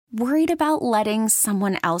Worried about letting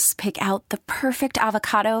someone else pick out the perfect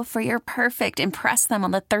avocado for your perfect impress them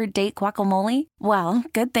on the third date guacamole? Well,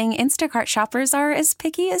 good thing Instacart shoppers are as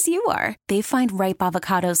picky as you are. They find ripe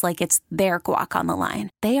avocados like it's their guac on the line.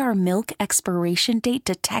 They are milk expiration date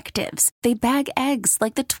detectives. They bag eggs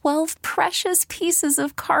like the 12 precious pieces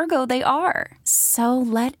of cargo they are. So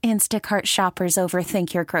let Instacart shoppers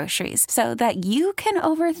overthink your groceries so that you can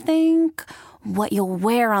overthink what you'll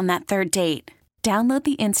wear on that third date. Download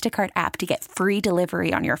the Instacart app to get free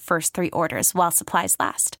delivery on your first 3 orders while supplies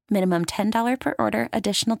last. Minimum $10 per order.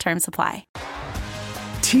 Additional terms apply.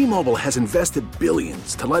 T-Mobile has invested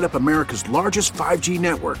billions to light up America's largest 5G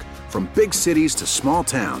network, from big cities to small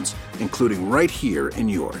towns, including right here in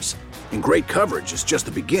yours. And great coverage is just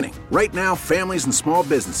the beginning. Right now, families and small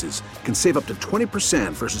businesses can save up to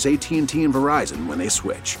 20% versus AT&T and Verizon when they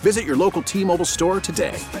switch. Visit your local T-Mobile store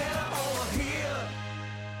today.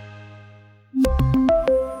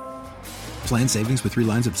 Plan savings with 3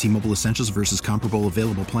 lines of T-Mobile Essentials versus comparable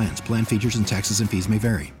available plans. Plan features and taxes and fees may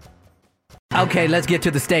vary. Okay, let's get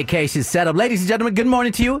to the staycation setup. Ladies and gentlemen, good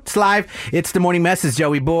morning to you. It's live. It's the morning message,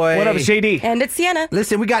 Joey boy. What up, JD? And it's Sienna.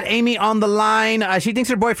 Listen, we got Amy on the line. She thinks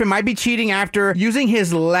her boyfriend might be cheating after using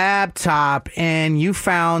his laptop, and you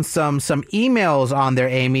found some emails on there,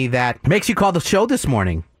 Amy, that makes you call the show this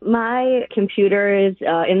morning. My computer is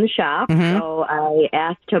in the shop, so I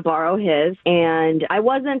asked to borrow his, and I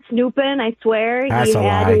wasn't snooping, I swear. That's a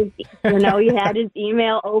lie. He had his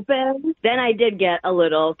email open. Then I did get a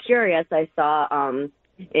little curious. I saw an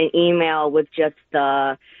email with just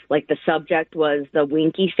the subject was the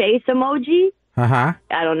winky face emoji. Uh-huh.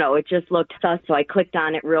 I don't know. It just looked sus, so I clicked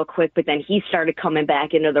on it real quick, but then he started coming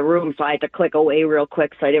back into the room, so I had to click away real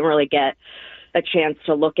quick, so I didn't really get a chance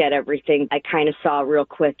to look at everything. I kind of saw real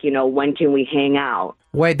quick, when can we hang out?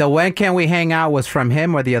 Wait, the when can we hang out was from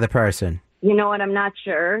him or the other person? You know what? I'm not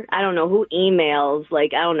sure. I don't know who emails. I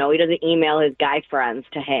don't know. He doesn't email his guy friends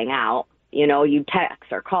to hang out. You text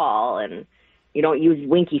or call, and you don't use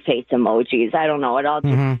winky face emojis. I don't know. It all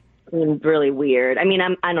just seemed really weird. I mean,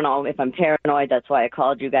 I don't know if I'm paranoid. That's why I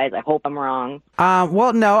called you guys. I hope I'm wrong.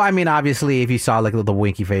 Well, no. I mean, obviously, if you saw the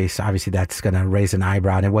winky face, obviously that's going to raise an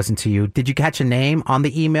eyebrow, and it wasn't to you. Did you catch a name on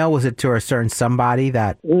the email? Was it to a certain somebody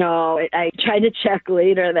that... No, I tried to check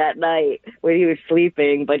later that night when he was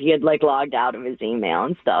sleeping, but he had logged out of his email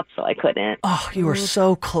and stuff, so I couldn't. Oh, you were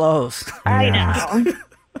so close. I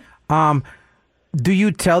know. Do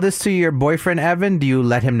you tell this to your boyfriend, Evan? Do you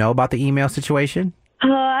let him know about the email situation?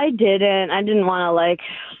 I didn't. I didn't want to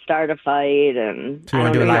start a fight, and so you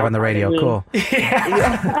want to do it live on the radio? Cool.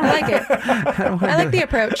 I like it. I like the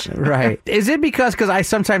approach. Right. Is it because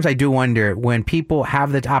sometimes I do wonder when people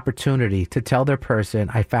have the opportunity to tell their person,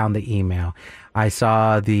 I found the email, I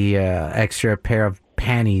saw the extra pair of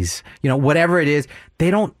panties, whatever it is, they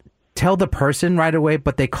don't tell the person right away,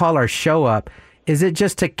 but they call our show up. Is it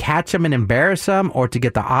just to catch them and embarrass them, or to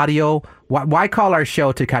get the audio? Why call our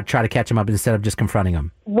show to try to catch them up instead of just confronting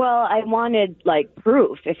them? Well, I wanted,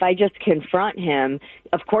 proof. If I just confront him,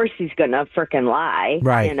 of course he's going to frickin' lie.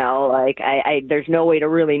 Right. There's no way to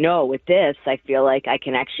really know with this. I feel like I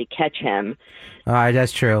can actually catch him. All right,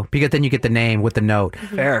 that's true. Because then you get the name with the note.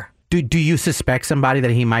 Fair. Do you suspect somebody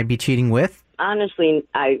that he might be cheating with? Honestly,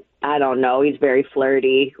 I don't know. He's very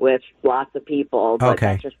flirty with lots of people, but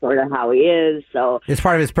that's just sort of how he is. So it's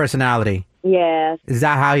part of his personality. Yes. Is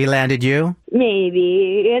that how he landed you?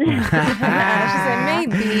 Maybe. She said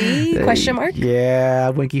maybe. Question mark? Yeah,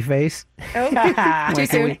 winky face. Oh, too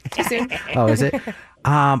soon. Too soon. Oh, is it?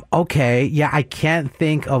 Okay. Yeah, I can't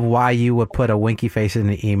think of why you would put a winky face in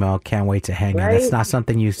the email. Can't wait to hang out. That's not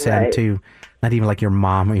something you send to, not even your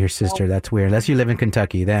mom or your sister. That's weird. Unless you live in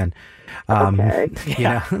Kentucky, then. Okay.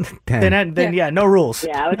 Then no rules.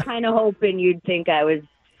 Yeah, I was kind of hoping you'd think I was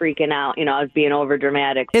freaking out. I was being over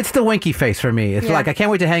dramatic. It's the winky face for me. It's I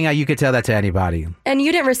can't wait to hang out. You could tell that to anybody. And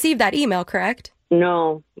you didn't receive that email, correct?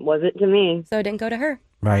 No, wasn't to me. So it didn't go to her.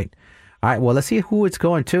 Right. All right. Well, let's see who it's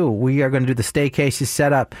going to. We are going to do the staycation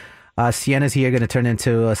setup. Sienna's here going to turn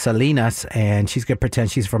into Salinas, and she's going to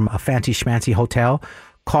pretend she's from a fancy schmancy hotel.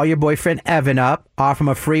 Call your boyfriend Evan up, offer him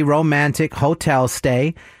a free romantic hotel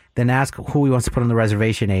stay. Then ask who he wants to put on the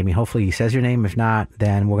reservation, Amy. Hopefully he says your name. If not,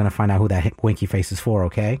 then we're going to find out who that winky face is for,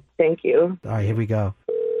 okay? Thank you. All right, here we go.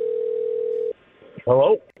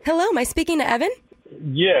 Hello? Hello, am I speaking to Evan?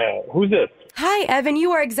 Yeah, who's this? Hi, Evan.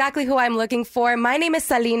 You are exactly who I'm looking for. My name is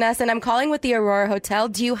Salinas, and I'm calling with the Aurora Hotel.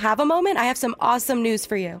 Do you have a moment? I have some awesome news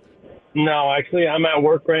for you. No, actually, I'm at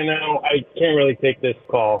work right now. I can't really take this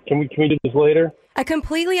call. Can we do this later? I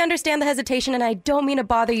completely understand the hesitation, and I don't mean to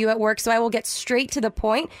bother you at work, so I will get straight to the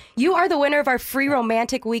point. You are the winner of our free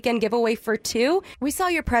romantic weekend giveaway for 2. We saw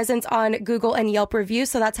your presence on Google and Yelp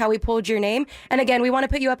reviews, so that's how we pulled your name. And again, we want to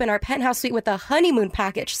put you up in our penthouse suite with a honeymoon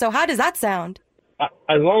package. So how does that sound? As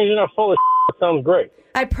long as you're not full of it sounds great.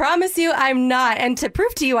 I promise you I'm not. And to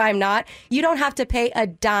prove to you I'm not, you don't have to pay a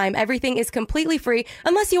dime. Everything is completely free.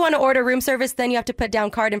 Unless you want to order room service, then you have to put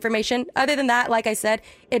down card information. Other than that, like I said,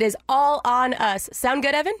 it is all on us. Sound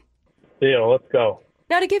good, Evan? Deal, let's go.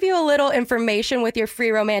 Now, to give you a little information with your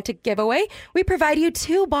free romantic giveaway, we provide you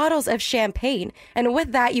 2 bottles of champagne. And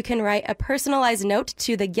with that, you can write a personalized note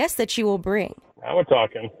to the guest that you will bring. Now we're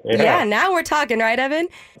talking. Yeah, now we're talking, right, Evan?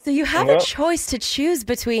 So you have a choice to choose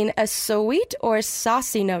between a sweet or a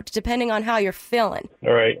saucy note, depending on how you're feeling.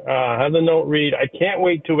 All right. Have the note read, I can't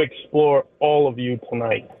wait to explore all of you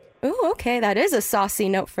tonight. Ooh, okay, that is a saucy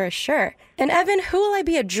note for sure. And Evan, who will I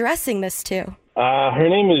be addressing this to? Her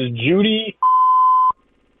name is Judy.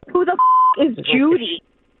 Who the is Judy?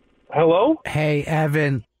 Hello? Hey,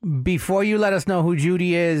 Evan, before you let us know who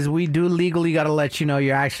Judy is, we do legally got to let you know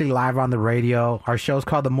you're actually live on the radio. Our show's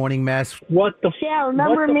called The Morning Mess. What the Yeah,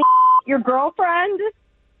 remember me, your girlfriend?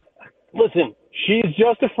 Listen, she's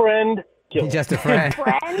just a friend. Just a friend.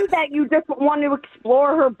 Friend that you just want to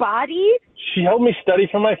explore her body? She helped me study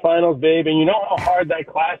for my finals, babe, and you know how hard that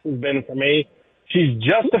class has been for me. She's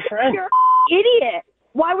just a friend. You're an idiot.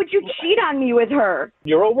 Why would you cheat on me with her?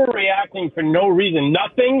 You're overreacting for no reason.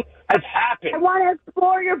 Nothing has happened. I want to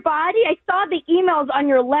explore your body. I saw the emails on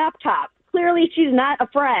your laptop. Clearly, she's not a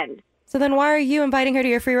friend. So then why are you inviting her to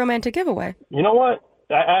your free romantic giveaway? You know what?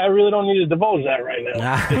 I really don't need to divulge that right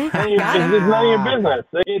now. It's none of your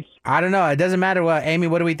business. I don't know. It doesn't matter. Amy,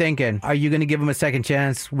 what are we thinking? Are you going to give him a second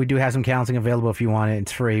chance? We do have some counseling available if you want it.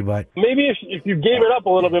 It's free, but... Maybe if you gave it up a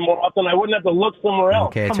little bit more often, I wouldn't have to look somewhere else.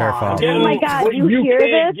 Okay, it's her fault. Oh, my God. What You hear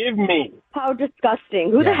can't this? give me. How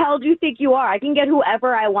disgusting. Who the hell do you think you are? I can get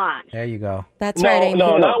whoever I want. There you go. That's right, Amy.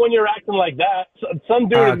 No, not when you're acting like that. Some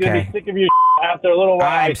dude is going to be sick of you after a little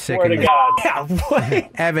while. I'm I sick swear of to you. God. Yeah,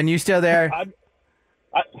 what? Evan, you still there?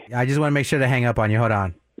 I just want to make sure to hang up on you. Hold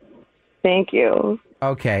on. Thank you.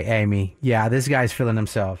 Okay, Amy. Yeah, this guy's feeling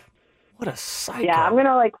himself. What a psycho. Yeah, I'm going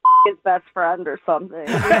to, his best friend or something.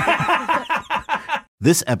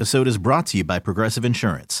 This episode is brought to you by Progressive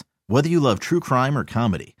Insurance. Whether you love true crime or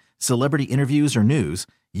comedy, celebrity interviews or news,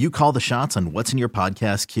 you call the shots on what's in your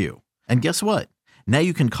podcast queue. And guess what? Now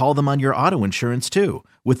you can call them on your auto insurance too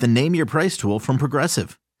with the Name Your Price tool from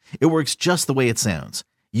Progressive. It works just the way it sounds.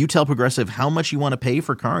 You tell Progressive how much you want to pay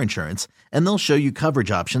for car insurance, and they'll show you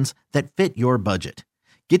coverage options that fit your budget.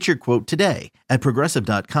 Get your quote today at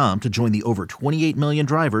Progressive.com to join the over 28 million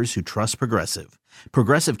drivers who trust Progressive.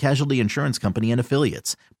 Progressive Casualty Insurance Company and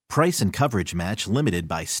Affiliates. Price and coverage match limited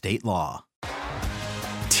by state law.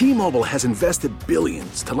 T-Mobile has invested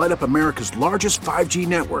billions to light up America's largest 5G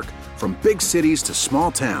network, from big cities to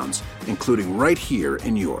small towns, including right here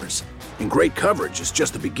in yours. And great coverage is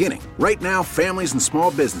just the beginning. Right now, families and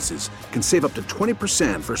small businesses can save up to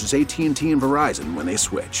 20% versus AT&T and Verizon when they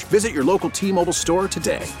switch. Visit your local T-Mobile store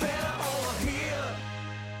today.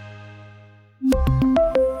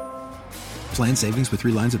 Plan savings with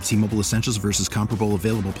 3 lines of T-Mobile Essentials versus comparable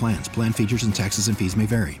available plans. Plan features and taxes and fees may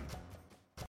vary.